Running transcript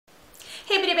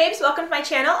babes, welcome to my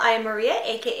channel. I am Maria,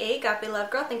 aka Agape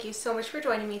Love Girl. Thank you so much for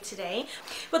joining me today.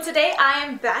 Well, today I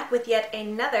am back with yet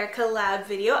another collab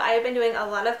video. I have been doing a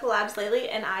lot of collabs lately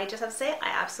and I just have to say I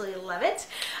absolutely love it.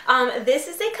 This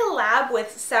is a collab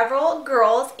with several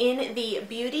girls in the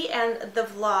beauty and the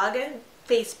vlog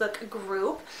Facebook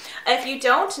group. If you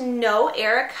don't know,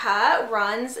 Erica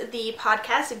runs the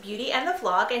podcast Beauty and the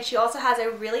Vlog, and she also has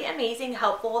a really amazing,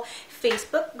 helpful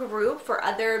Facebook group for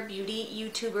other beauty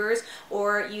YouTubers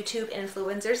or YouTube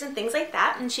influencers and things like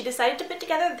that. And she decided to put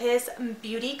together this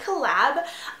beauty collab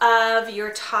of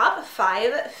your top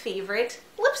 5 favorite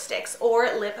lipsticks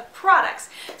or lip products.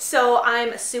 So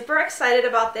I'm super excited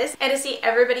about this and to see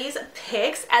everybody's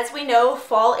picks. As we know,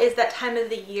 fall is that time of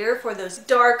the year for those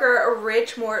darker,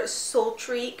 rich, more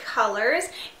sultry colors,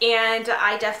 and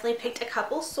I definitely picked a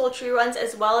couple sultry ones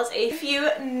as well as a few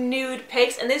nude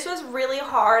picks, and this was really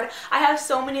hard. I have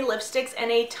so many lipsticks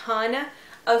and a ton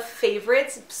of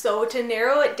favorites, so to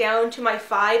narrow it down to my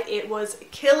 5, it was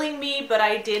killing me, but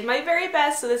I did my very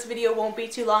best, so this video won't be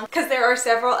too long because there are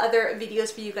several other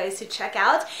videos for you guys to check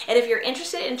out. And if you're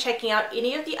interested in checking out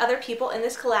any of the other people in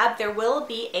this collab, there will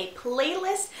be a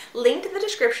playlist linked in the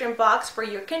description box for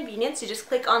your convenience. You just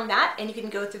click on that and you can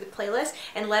go through the playlist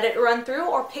and let it run through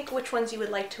or pick which ones you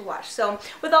would like to watch. So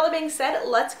with all that being said,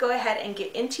 let's go ahead and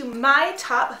get into my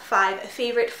top 5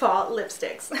 favorite fall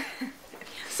lipsticks.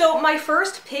 So my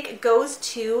first pick goes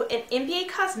to an NBA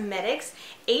Cosmetics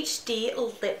HD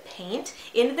lip paint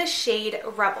in the shade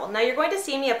Rebel. Now you're going to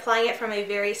see me applying it from a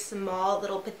very small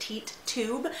little petite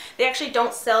tube. They actually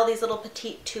don't sell these little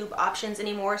petite tube options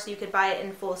anymore, so you could buy it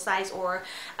in full size or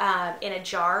in a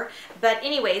jar. But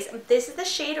anyways, this is the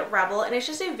shade Rebel, and it's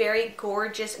just a very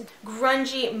gorgeous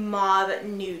grungy mauve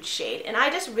nude shade, and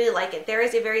I just really like it. There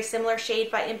is a very similar shade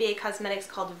by NBA Cosmetics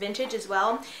called Vintage as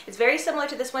well. It's very similar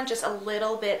to this one, just a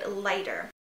little bit lighter.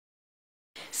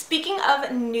 Speaking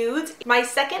of nudes, my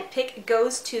second pick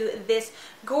goes to this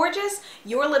gorgeous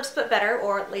Your Lips But Better,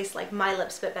 or at least like My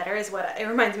Lips But Better is what it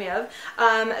reminds me of,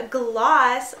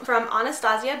 gloss from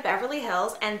Anastasia Beverly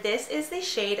Hills, and this is the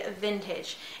shade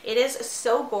Vintage. It is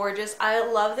so gorgeous. I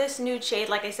love this nude shade.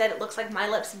 Like I said, it looks like My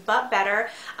Lips But Better.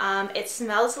 It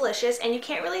smells delicious, and you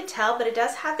can't really tell, but it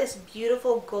does have this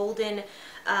beautiful golden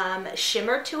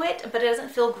shimmer to it, but it doesn't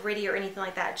feel gritty or anything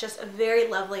like that. Just very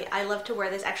lovely. I love to wear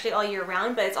this actually all year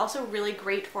round, but it's also really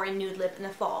great for a nude lip in the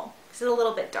fall. This is a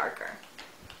little bit darker.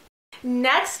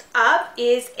 Next up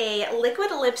is a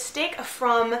liquid lipstick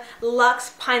from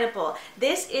LuxePineapple.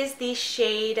 This is the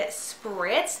shade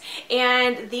Spritz,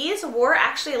 and these were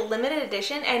actually a limited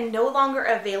edition and no longer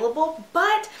available,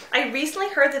 but I recently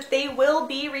heard that they will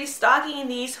be restocking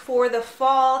these for the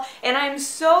fall, and I'm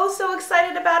so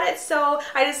excited about it. So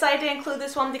I decided to include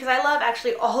this one because I love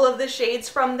actually all of the shades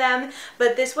from them,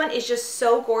 but this one is just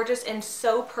so gorgeous and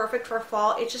so perfect for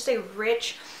fall. It's just a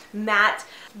rich matte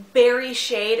berry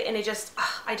shade, and I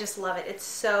just love it. It's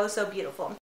so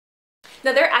beautiful.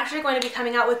 Now they're actually going to be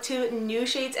coming out with 2 new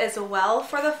shades as well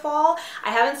for the fall.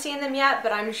 I haven't seen them yet,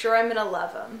 but I'm sure I'm gonna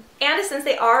love them. And since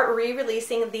they are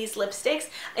re-releasing these lipsticks,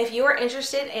 if you are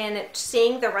interested in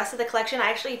seeing the rest of the collection, I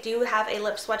actually do have a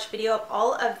lip swatch video of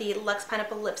all of the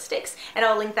LuxePineapple lipsticks, and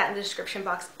I'll link that in the description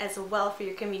box as well for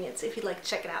your convenience if you'd like to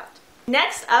check it out.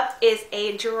 Next up is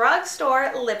a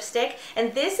drugstore lipstick,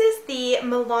 and this is the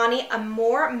Milani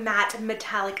Amore Matte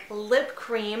Metallic Lip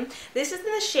Cream. This is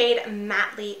in the shade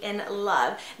Madly in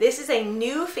Love. This is a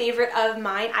new favorite of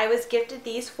mine. I was gifted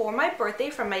these for my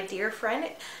birthday from my dear friend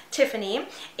Tiffany,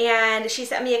 and she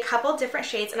sent me a couple different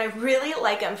shades, and I really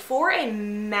like them. For a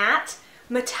matte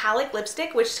metallic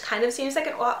lipstick, which kind of seems like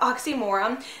an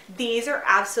oxymoron, these are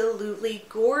absolutely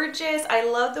gorgeous. I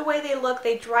love the way they look.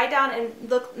 They dry down and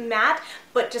look matte,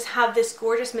 but just have this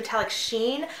gorgeous metallic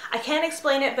sheen. I can't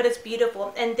explain it, but it's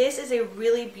beautiful. And this is a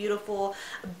really beautiful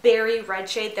berry red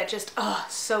shade that just, oh,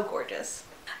 so gorgeous.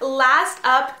 Last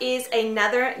up is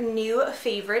another new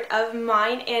favorite of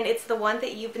mine, and it's the one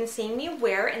that you've been seeing me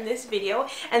wear in this video,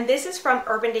 and this is from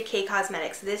Decay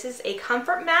Cosmetics. This is a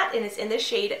comfort matte, and it's in the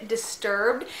shade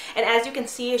Disturbed, and as you can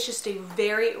see, it's just a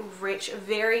very rich,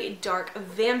 very dark,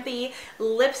 vampy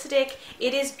lipstick.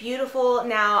 It is beautiful.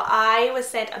 Now, I was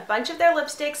sent a bunch of their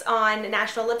lipsticks on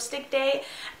National Lipstick Day,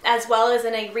 as well as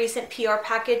in a recent PR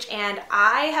package, and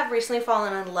I have recently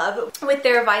fallen in love with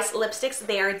their Vice lipsticks.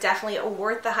 They are definitely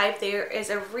worth the hype. There is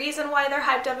a reason why they're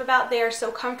hyped up about. They are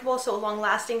so comfortable, so long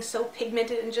lasting, so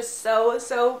pigmented, and just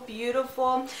so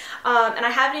beautiful. And I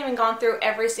haven't even gone through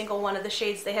every single one of the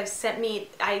shades they have sent me.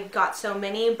 I got so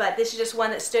many, but this is just one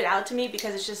that stood out to me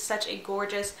because it's just such a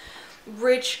gorgeous,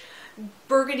 rich,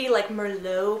 burgundy like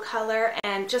Merlot color,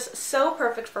 and just so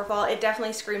perfect for fall. It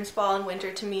definitely screams fall and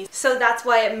winter to me, so that's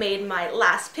why it made my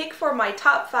last pick for my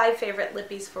top 5 favorite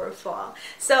lippies for fall.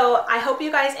 So I hope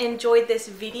you guys enjoyed this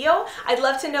video. I'd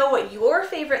love to know what your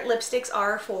favorite lipsticks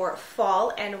are for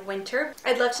fall and winter.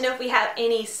 I'd love to know if we have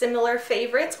any similar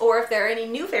favorites or if there are any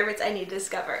new favorites I need to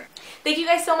discover. Thank you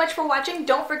guys so much for watching.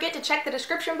 Don't forget to check the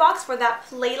description box for that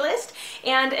playlist,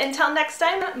 and until next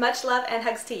time, much love and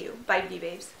hugs to you. Bye, beauty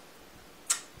babes.